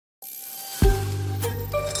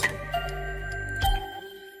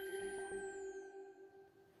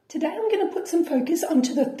Today I'm going to put some focus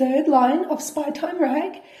onto the third line of Spy Time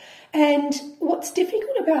Rag, and what's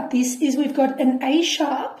difficult about this is we've got an A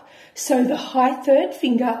sharp, so the high third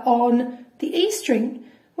finger on the E string,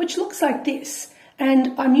 which looks like this.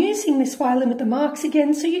 And I'm using this violin with the marks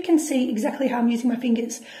again so you can see exactly how I'm using my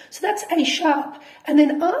fingers. So that's A sharp, and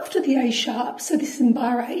then after the A sharp, so this is in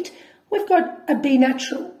bar 8, we've got a B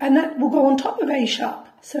natural, and that will go on top of A sharp,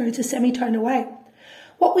 so it's a semitone away.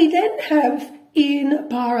 What we then have in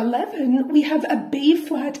bar 11, we have a B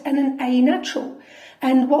flat and an A natural.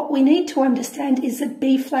 And what we need to understand is that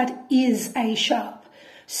B flat is A sharp.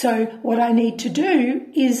 So what I need to do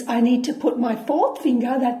is I need to put my fourth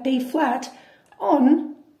finger, that B flat,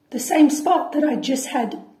 on the same spot that I just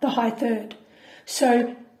had the high third.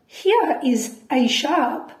 So here is A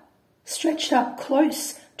sharp stretched up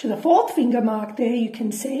close to the fourth finger mark there, you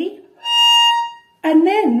can see. And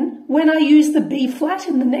then when I use the B flat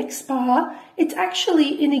in the next bar, it's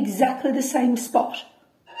actually in exactly the same spot.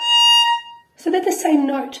 So they're the same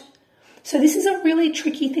note. So this is a really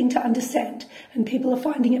tricky thing to understand, and people are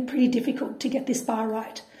finding it pretty difficult to get this bar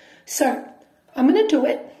right. So I'm going to do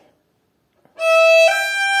it.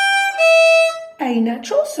 A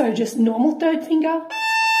natural, so just normal third finger.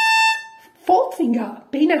 Fourth finger,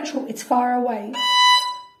 B natural, it's far away.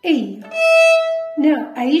 E.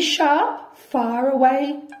 Now A sharp, far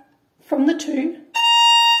away from the 2.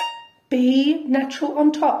 B natural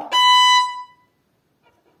on top.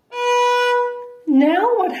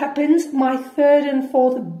 Now what happens, my third and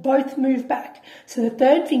fourth both move back. So the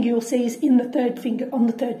third finger you'll see is in the third finger, on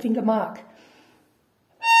the third finger mark.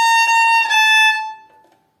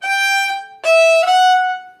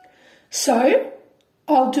 So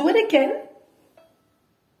I'll do it again.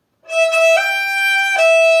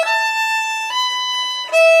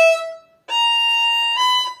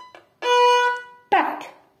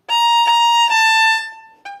 Back.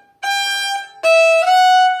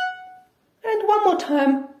 And one more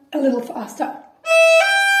time, a little faster.